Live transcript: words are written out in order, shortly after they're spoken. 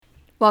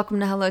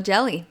Welcome to Hello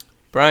Jelly.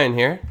 Brian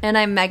here. And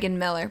I'm Megan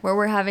Miller, where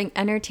we're having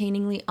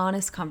entertainingly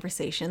honest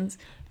conversations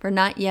for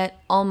not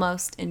yet,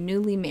 almost, and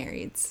newly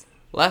marrieds.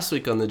 Last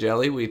week on The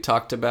Jelly, we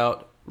talked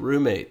about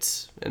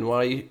roommates and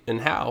why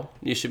and how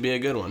you should be a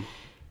good one.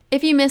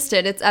 If you missed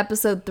it, it's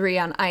episode 3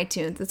 on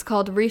iTunes. It's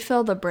called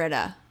Refill the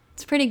Brita.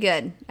 It's pretty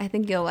good. I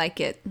think you'll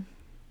like it.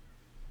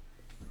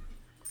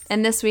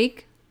 And this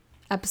week,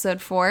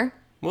 episode 4.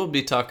 We'll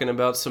be talking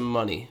about some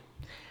money.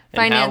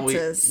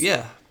 Finances.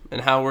 And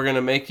how we're going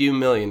to make you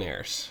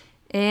millionaires.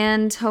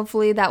 And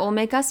hopefully that will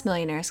make us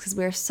millionaires because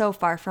we're so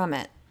far from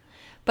it.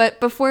 But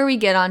before we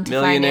get on to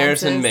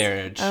millionaires finances, and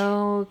marriage.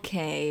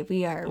 Okay,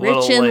 we are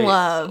rich in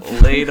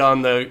love. Late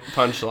on the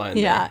punchline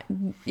there.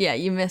 Yeah,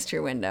 you missed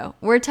your window.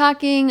 We're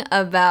talking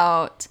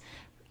about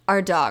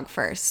our dog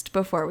first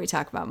before we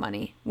talk about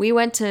money. We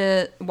went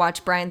to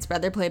watch Brian's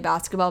brother play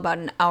basketball about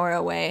an hour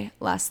away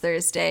last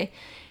Thursday.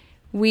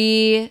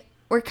 We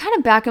were kind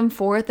of back and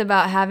forth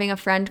about having a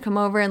friend come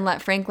over and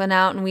let Franklin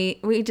out, and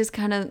we just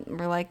kind of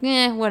were like,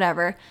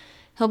 whatever.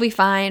 He'll be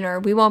fine, or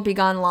we won't be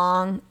gone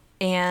long.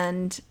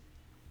 And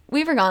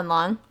we were gone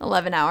long,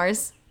 11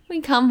 hours.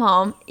 We come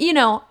home. You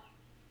know,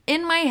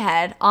 in my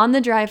head, on the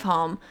drive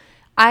home,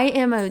 I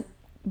am a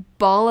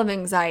ball of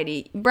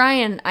anxiety.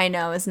 Brian, I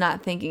know, is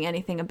not thinking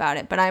anything about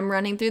it, but I'm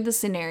running through the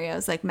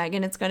scenarios like,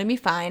 Megan, it's going to be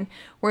fine.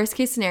 Worst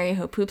case scenario,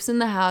 he poops in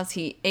the house.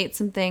 He ate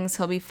some things.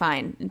 He'll be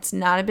fine. It's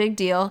not a big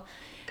deal.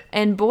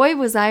 And boy,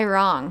 was I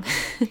wrong.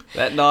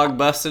 That dog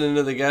busted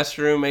into the guest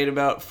room, ate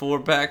about 4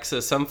 packs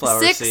of sunflower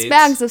seeds. 6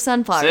 bags of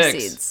sunflower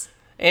seeds.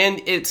 And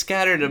it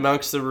scattered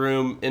amongst the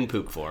room in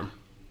poop form.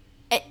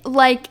 It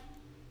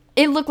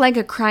looked like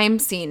a crime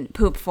scene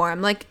poop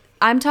form. Like,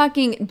 I'm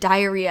talking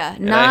diarrhea,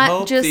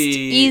 not just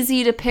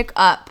easy to pick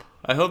up.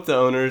 I hope the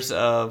owners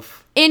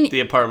of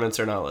the apartments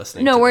are not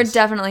listening. No, we're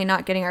definitely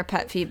not getting our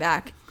pet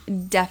feedback.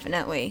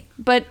 Definitely.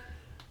 But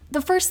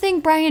the first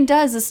thing Brian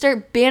does is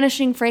start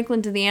banishing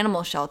Franklin to the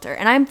animal shelter.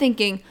 And I'm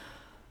thinking,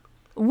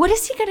 what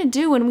is he going to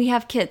do when we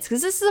have kids?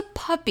 Because this is a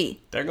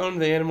puppy. They're going to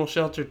the animal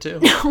shelter too.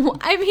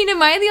 I mean, am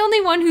I the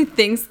only one who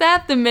thinks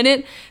that? The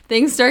minute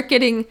things start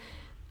getting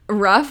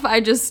rough,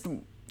 I just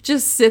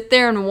sit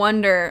there and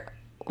wonder,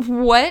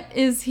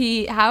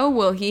 how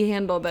will he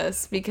handle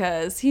this?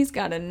 Because he's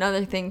got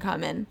another thing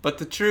coming. But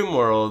the true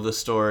moral of the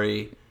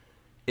story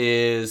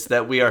is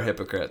that we are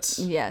hypocrites.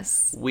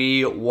 Yes.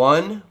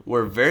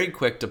 We're very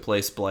quick to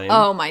place blame.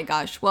 Oh my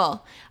gosh.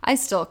 Well, I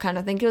still kind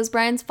of think it was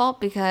Brian's fault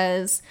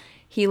because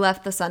he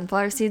left the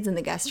sunflower seeds in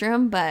the guest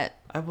room, but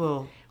I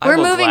will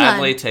moving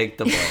gladly on. Take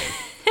the blame.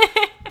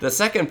 The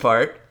second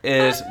part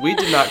is we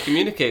did not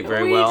communicate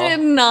very well. We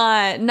did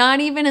not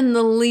even in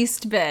the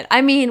least bit.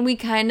 I mean, we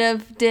kind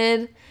of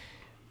did,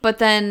 but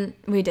then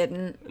we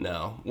didn't.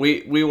 No, we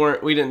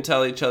didn't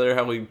tell each other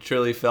how we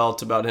truly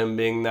felt about him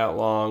being that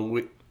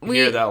long.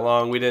 That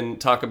long. We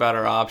didn't talk about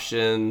our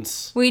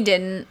options. We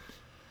didn't.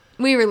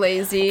 We were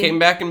lazy. Came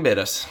back and bit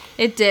us.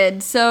 It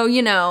did. So,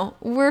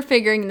 we're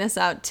figuring this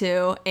out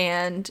too,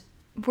 and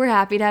we're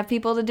happy to have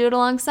people to do it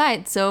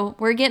alongside. So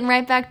we're getting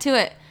right back to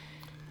it.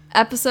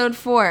 Episode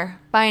 4,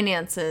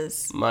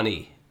 finances.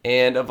 Money.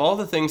 And of all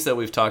the things that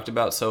we've talked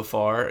about so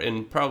far,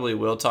 and probably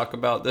will talk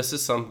about, this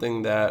is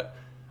something that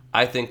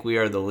I think we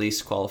are the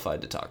least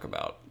qualified to talk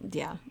about.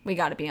 Yeah, we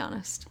got to be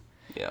honest.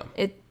 Yeah.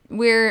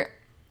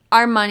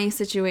 Our money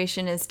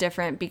situation is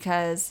different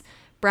because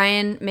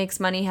Brian makes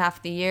money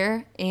half the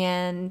year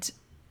and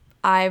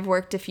I've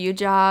worked a few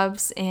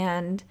jobs,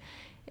 and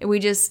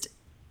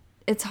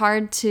it's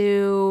hard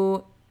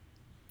to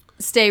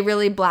stay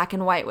really black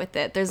and white with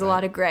it. There's a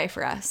lot of gray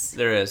for us.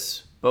 There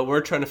is, but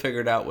we're trying to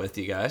figure it out with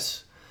you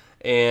guys.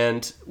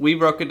 And we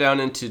broke it down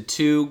into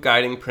 2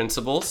 guiding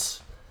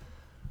principles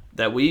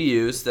that we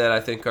use that I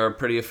think are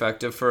pretty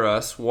effective for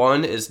us.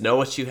 1 is know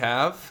what you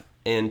have,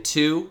 and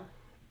 2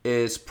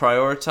 is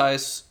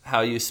prioritize how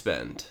you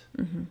spend.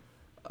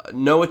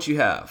 Mm-hmm. Know what you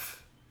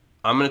have.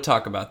 I'm going to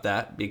talk about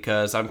that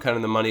because I'm kind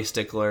of the money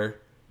stickler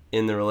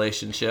in the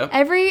relationship.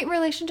 Every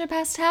relationship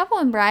has to have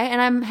one, Bri,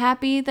 and I'm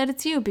happy that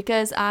it's you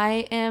because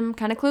I am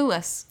kind of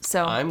clueless.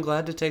 So I'm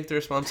glad to take the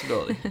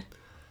responsibility.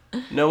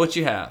 Know what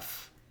you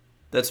have.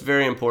 That's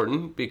very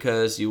important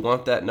because you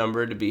want that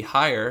number to be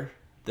higher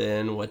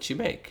than what you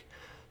make.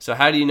 So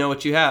how do you know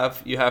what you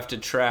have? You have to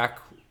track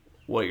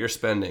what you're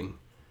spending.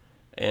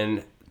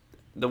 And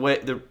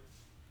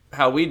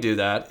how we do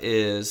that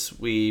is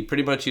we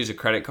pretty much use a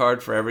credit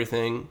card for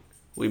everything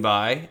we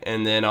buy,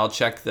 and then I'll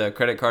check the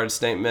credit card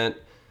statement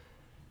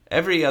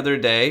every other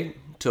day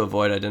to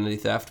avoid identity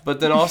theft.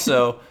 But then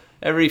also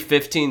every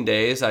 15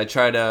 days I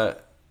try to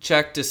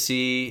check to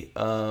see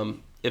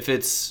if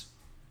it's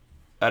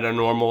at a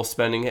normal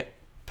spending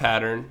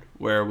pattern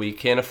where we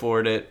can't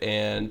afford it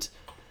and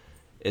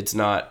it's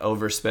not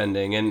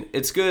overspending. And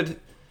it's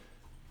good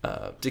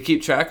to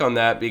keep track on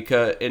that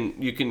because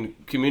you can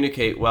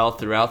communicate well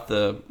throughout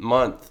the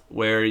month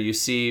where you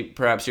see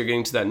perhaps you're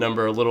getting to that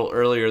number a little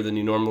earlier than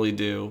you normally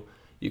do.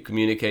 You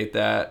communicate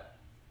that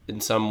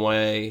in some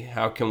way.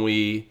 How can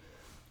we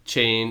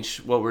change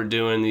what we're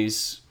doing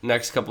these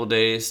next couple of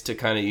days to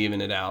kind of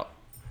even it out?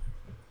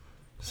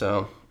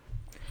 So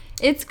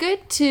It's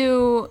good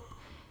to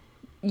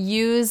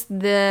use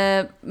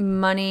the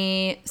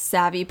money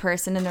savvy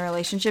person in the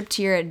relationship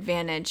to your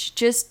advantage.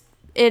 Just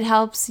it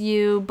helps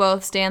you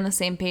both stay on the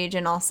same page,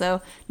 and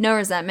also no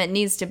resentment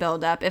needs to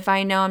build up. If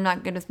I know I'm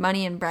not good with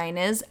money and Brian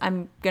is,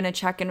 I'm going to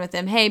check in with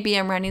him. Hey, B,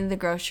 I'm running the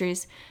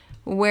groceries.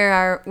 Where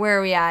are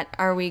we at?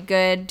 Are we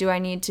good?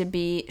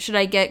 Should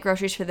I get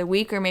groceries for the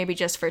week or maybe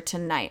just for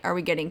tonight? Are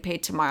we getting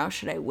paid tomorrow?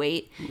 Should I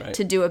wait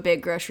to do a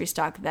big grocery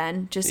stock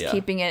then? Just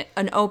keeping it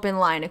an open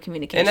line of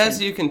communication. And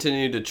as you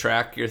continue to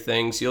track your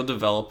things, you'll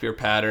develop your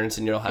patterns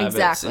and your habits.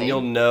 Exactly. And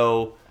you'll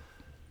know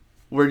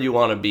where you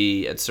want to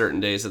be at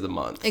certain days of the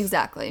month.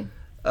 Exactly.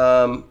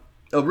 A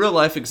real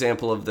life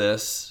example of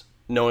this,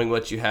 knowing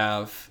what you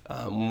have,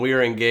 when we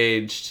were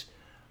engaged,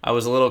 I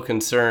was a little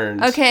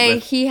concerned. Okay,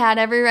 he had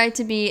every right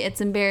to be.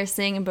 It's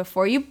embarrassing. And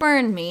before you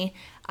burn me,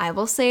 I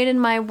will say it in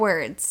my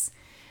words,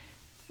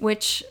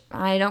 which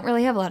I don't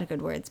really have a lot of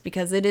good words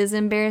because it is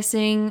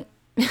embarrassing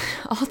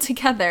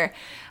altogether.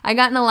 I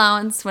got an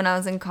allowance when I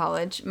was in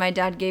college. My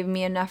dad gave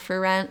me enough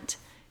for rent,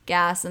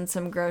 gas, and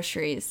some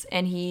groceries.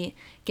 And he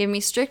gave me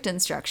strict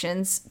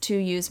instructions to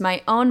use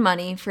my own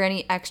money for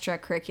any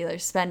extracurricular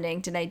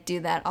spending. Did I do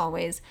that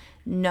always?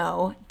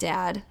 No,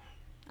 Dad.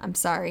 I'm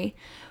sorry.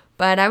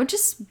 But I would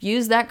just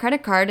use that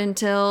credit card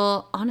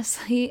until,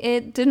 honestly,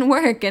 it didn't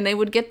work and it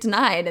would get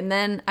denied. And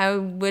then I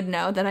would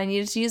know that I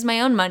needed to use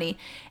my own money.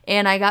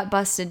 And I got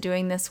busted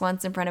doing this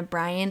once in front of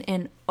Brian.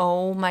 And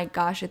oh my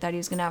gosh, I thought he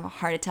was going to have a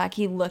heart attack.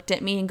 He looked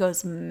at me and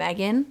goes,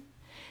 Megan,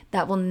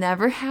 that will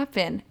never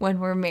happen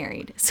when we're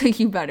married. So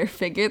you better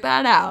figure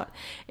that out.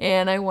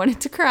 And I wanted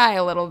to cry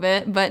a little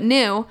bit, but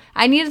knew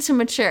I needed to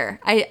mature.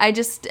 I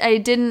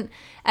didn't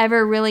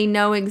ever really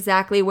know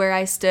exactly where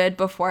I stood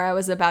before I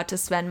was about to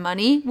spend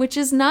money, which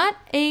is not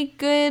a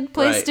good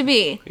place to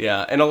be.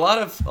 Yeah, and a lot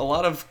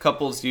of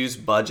couples use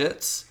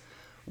budgets.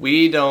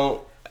 We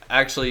don't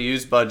actually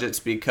use budgets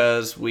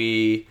because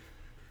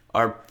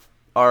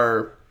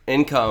our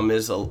income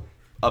is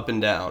up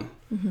and down.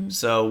 Mm-hmm.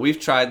 So we've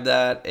tried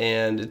that,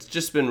 and it's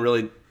just been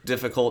really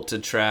difficult to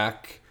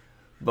track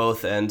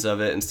both ends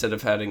of it instead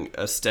of having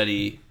a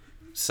steady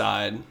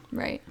side.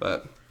 Right.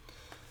 But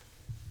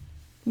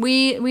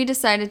we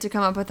decided to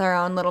come up with our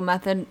own little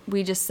method.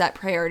 We just set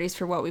priorities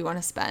for what we want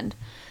to spend.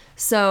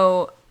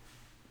 So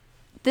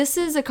this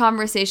is a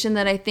conversation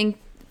that I think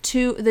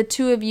the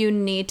two of you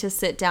need to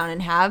sit down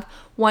and have.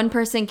 One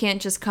person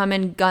can't just come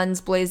in guns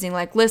blazing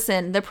like,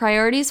 listen, the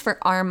priorities for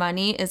our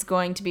money is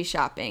going to be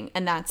shopping,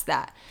 and that's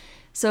that.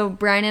 So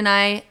Brian and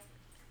I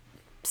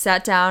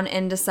sat down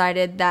and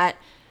decided that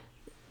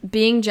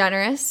being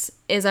generous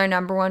is our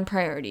number one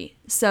priority.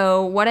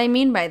 So what I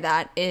mean by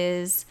that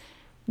is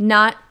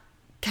not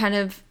kind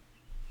of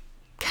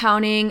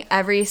counting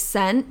every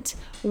cent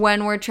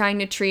when we're trying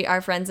to treat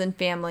our friends and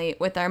family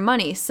with our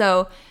money.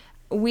 So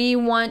we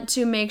want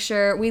to make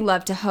sure we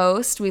love to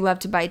host. We love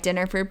to buy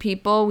dinner for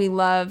people. We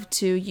love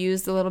to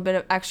use the little bit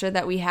of extra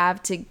that we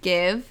have to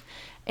give.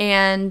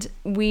 And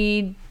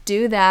we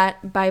do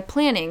that by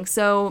planning.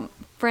 So,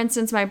 for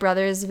instance, my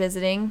brother is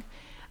visiting.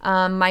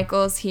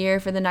 Michael's here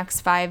for the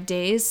next 5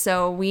 days.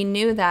 So we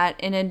knew that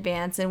in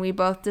advance. And we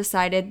both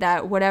decided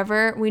that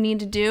whatever we need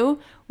to do,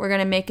 we're going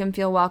to make him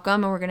feel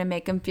welcome and we're going to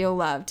make him feel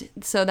loved.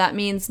 So that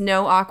means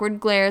no awkward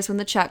glares when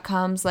the check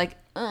comes like,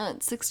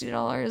 it's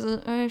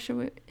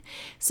 $60.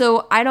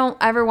 So I don't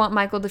ever want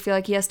Michael to feel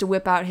like he has to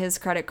whip out his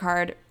credit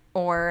card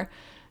or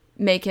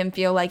make him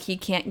feel like he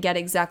can't get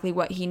exactly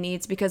what he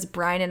needs, because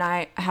Brian and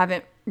I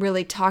haven't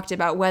really talked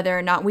about whether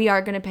or not we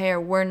are going to pay or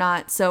we're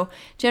not. So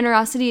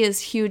generosity is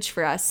huge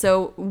for us.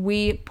 So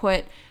we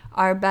put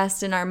our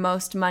best and our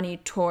most money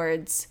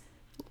towards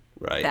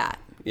that.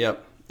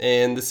 Yep.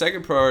 And the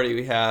second priority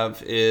we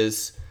have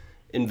is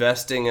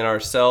investing in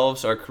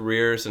ourselves, our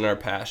careers, and our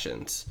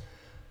passions.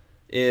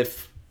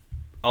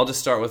 I'll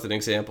just start with an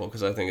example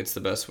because I think it's the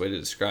best way to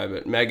describe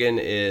it. Megan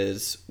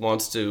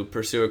wants to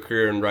pursue a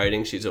career in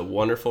writing. She's a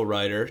wonderful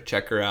writer.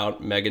 Check her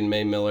out,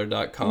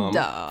 meganmaymiller.com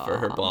for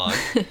her blog.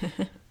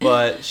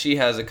 But she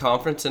has a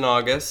conference in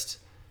August.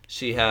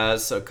 She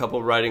has a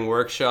couple writing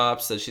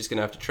workshops that she's going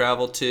to have to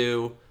travel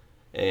to,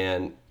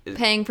 and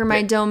paying for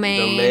my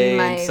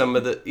domain. Some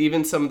of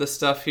the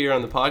stuff here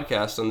on the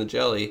podcast on the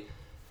Jelly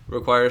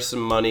requires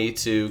some money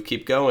to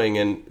keep going,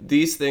 and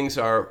these things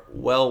are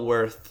well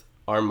worth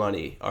our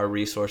money, our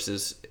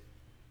resources,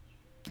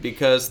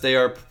 because they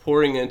are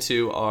pouring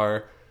into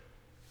our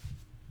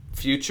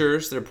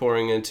futures. They're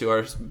pouring into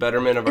our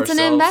betterment of ourselves.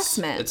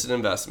 It's an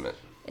investment.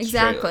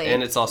 Exactly.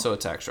 And it's also a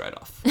tax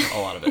write-off, a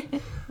lot of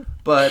it.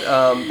 But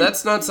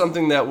that's not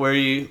something that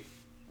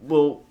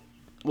will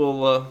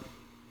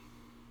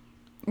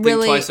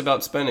think twice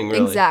about spending,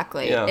 really.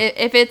 Exactly. Yeah.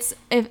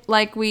 If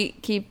like we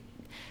keep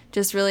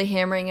just really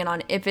hammering it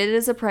on, if it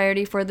is a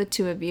priority for the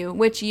two of you,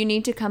 which you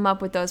need to come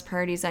up with those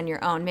priorities on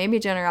your own. Maybe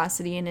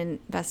generosity and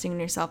investing in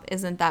yourself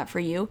isn't that for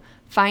you.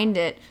 Find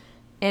it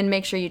and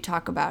make sure you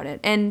talk about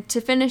it. And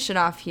to finish it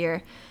off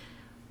here,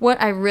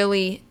 what I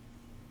really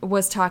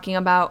was talking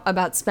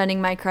about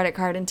spending my credit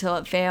card until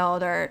it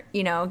failed, or,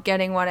 you know,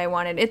 getting what I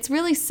wanted. It's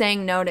really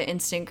saying no to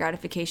instant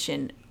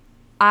gratification.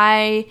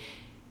 I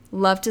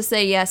love to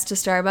say yes to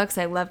Starbucks.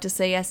 I love to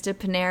say yes to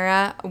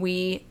Panera.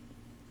 We,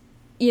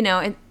 you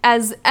know,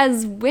 as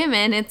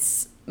women,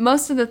 it's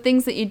most of the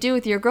things that you do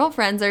with your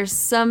girlfriends are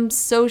some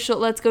social,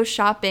 let's go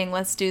shopping,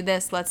 let's do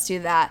this, let's do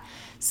that.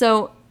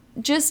 So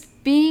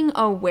just being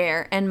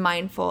aware and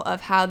mindful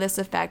of how this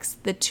affects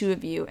the two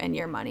of you and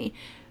your money.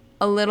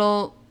 A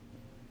little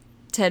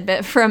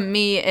tidbit from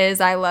me is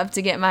I love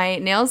to get my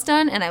nails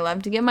done and I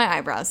love to get my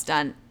eyebrows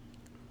done.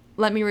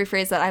 Let me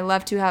rephrase that. I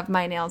love to have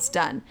my nails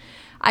done.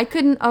 I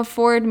couldn't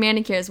afford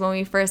manicures when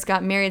we first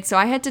got married, so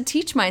I had to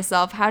teach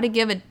myself how to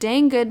give a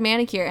dang good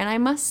manicure, and I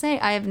must say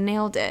I have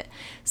nailed it.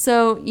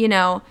 So, you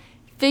know,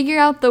 figure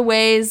out the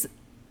ways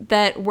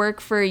that work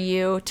for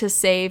you to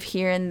save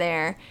here and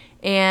there.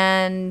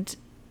 And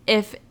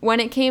if when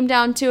it came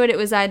down to it, it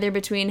was either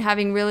between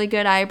having really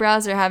good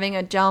eyebrows or having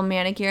a gel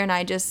manicure, and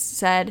I just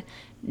said,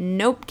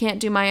 nope,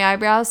 can't do my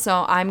eyebrows,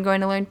 so I'm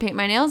going to learn to paint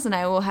my nails, and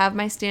I will have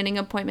my standing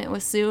appointment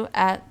with Sue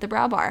at the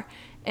Brow Bar.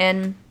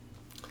 And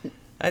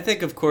I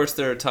think, of course,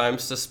 there are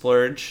times to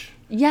splurge.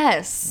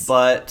 Yes.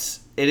 But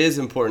it is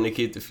important to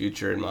keep the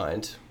future in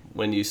mind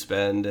when you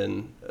spend,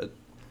 and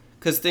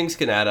because things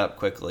can add up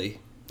quickly.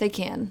 They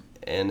can.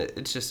 And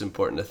it's just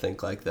important to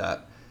think like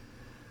that.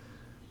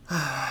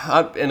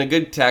 And a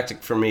good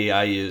tactic for me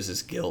I use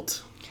is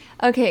guilt.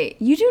 Okay,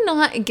 you do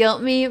not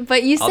guilt me,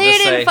 but you say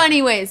it in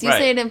funny ways. You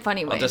say it in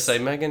funny ways. I'll just say,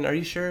 Megan, are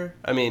you sure?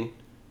 I mean,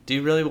 do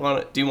you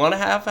want to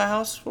have a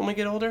house when we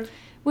get older?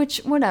 Which,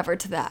 whatever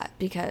to that,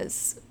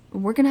 because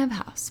we're going to have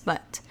a house,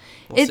 but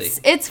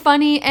it's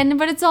funny,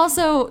 but it's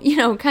also, you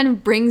know, kind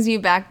of brings you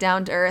back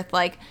down to earth.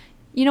 Like,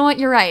 you know what,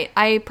 you're right.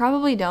 I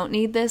probably don't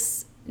need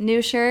this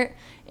new shirt,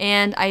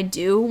 and I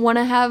do want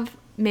to have,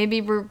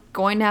 maybe we're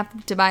going to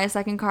have to buy a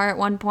second car at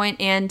one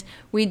point, and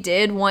we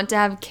did want to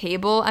have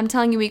cable. I'm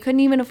telling you, we couldn't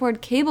even afford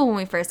cable when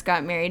we first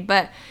got married,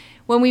 but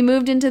when we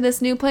moved into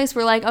this new place,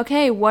 we're like,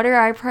 okay, what are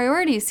our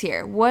priorities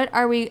here?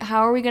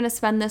 How are we going to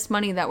spend this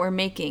money that we're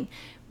making?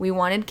 We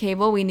wanted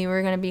cable. We knew we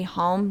were going to be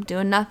home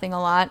doing nothing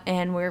a lot,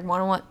 and we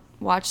want to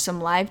watch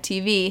some live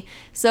TV.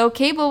 So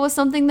cable was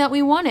something that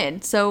we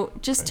wanted. So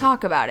just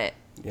talk about it.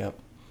 Yep.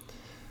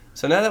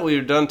 So now that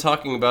we're done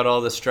talking about all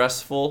the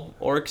stressful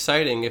or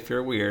exciting, if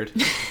you're weird,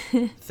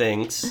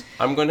 things,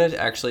 I'm going to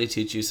actually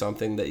teach you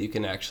something that you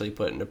can actually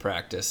put into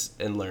practice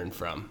and learn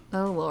from.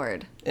 Oh,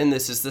 Lord. And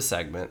this is the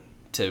segment,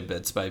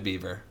 Tidbits by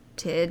Beaver.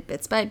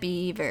 Tidbits by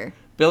Beaver.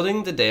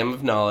 Building the dam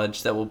of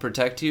knowledge that will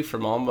protect you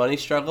from all money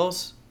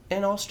struggles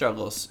and all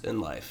struggles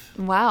in life.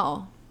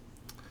 Wow.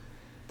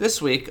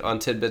 This week on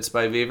Tidbits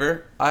by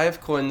Beaver, I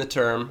have coined the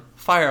term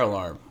fire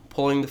alarm,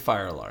 pulling the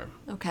fire alarm.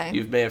 Okay.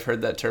 You may have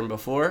heard that term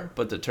before,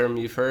 but the term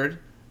you've heard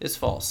is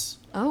false.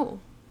 Oh.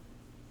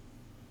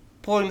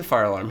 Pulling the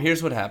fire alarm.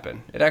 Here's what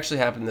happened. It actually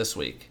happened this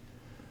week.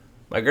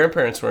 My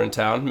grandparents were in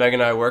town. Meg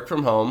and I work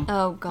from home.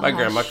 Oh, gosh. My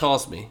grandma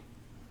calls me.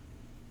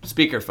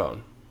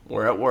 Speakerphone.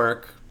 We're at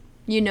work.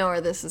 You know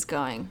where this is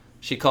going.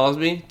 She calls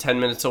me 10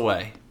 minutes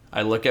away.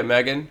 I look at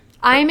Megan.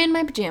 I'm in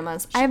my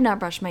pajamas. I have not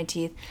brushed my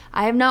teeth.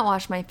 I have not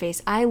washed my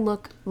face. I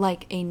look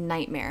like a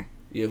nightmare.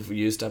 You've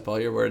used up all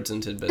your words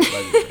in Tidbits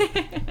by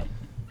Beaver.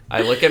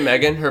 I look at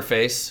Megan, her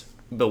face,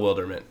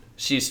 bewilderment.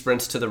 She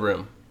sprints to the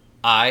room.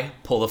 I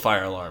pull the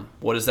fire alarm.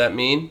 What does that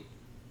mean?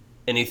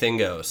 Anything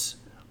goes.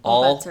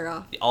 All bets are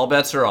off. All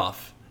bets are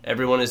off.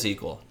 Everyone is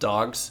equal.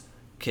 Dogs,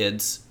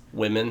 kids,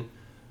 women,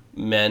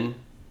 men,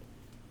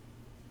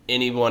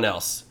 anyone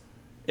else.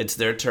 It's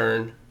their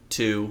turn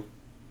to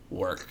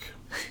work.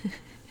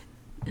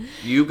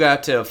 You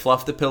got to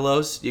fluff the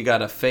pillows. You got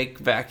to fake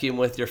vacuum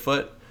with your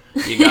foot.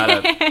 You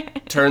got to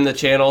turn the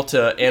channel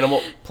to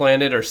Animal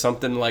Planet or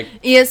something like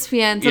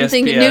ESPN,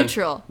 something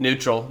ESPN.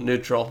 Neutral.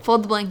 Neutral.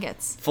 Fold the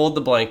blankets. Fold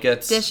the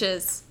blankets.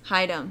 Dishes.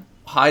 Hide them.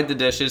 Hide the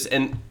dishes.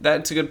 And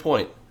that's a good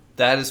point.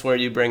 That is where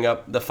you bring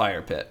up the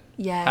fire pit.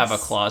 Yes. Have a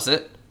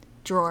closet.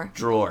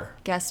 Drawer.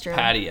 Guest room.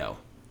 Patio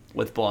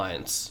with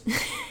blinds.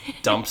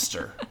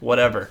 Dumpster.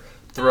 Whatever.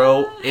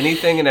 Throw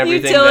anything and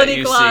everything that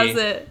you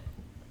closet. See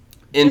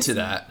into Just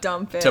that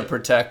dump it. to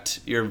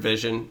protect your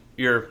vision,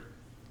 the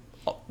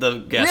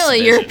guest really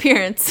vision. Your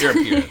appearance. Your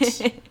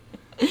appearance.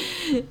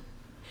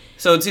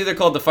 So it's either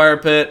called the fire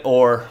pit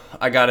or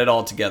I got it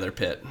all together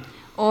pit.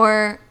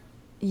 Or,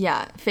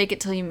 yeah, fake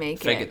it till you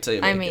make it. Fake it till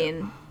you make it. I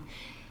mean,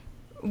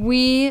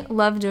 we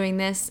love doing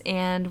this,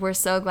 and we're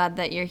so glad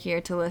that you're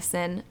here to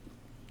listen.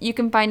 You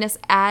can find us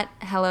at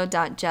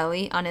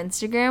hello.jelly on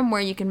Instagram,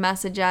 where you can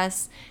message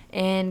us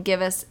and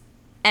give us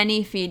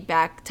any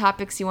feedback,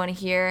 topics you want to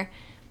hear,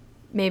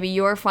 maybe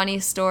your funny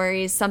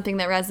stories, something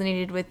that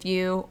resonated with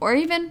you, or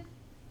even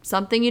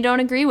something you don't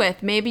agree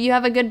with. Maybe you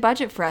have a good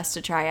budget for us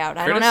to try out.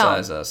 I don't know.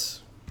 Criticize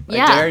us. I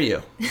dare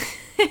you.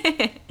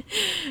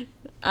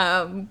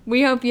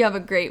 We hope you have a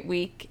great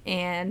week,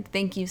 and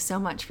thank you so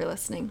much for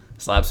listening.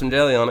 Slap some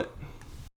jelly on it.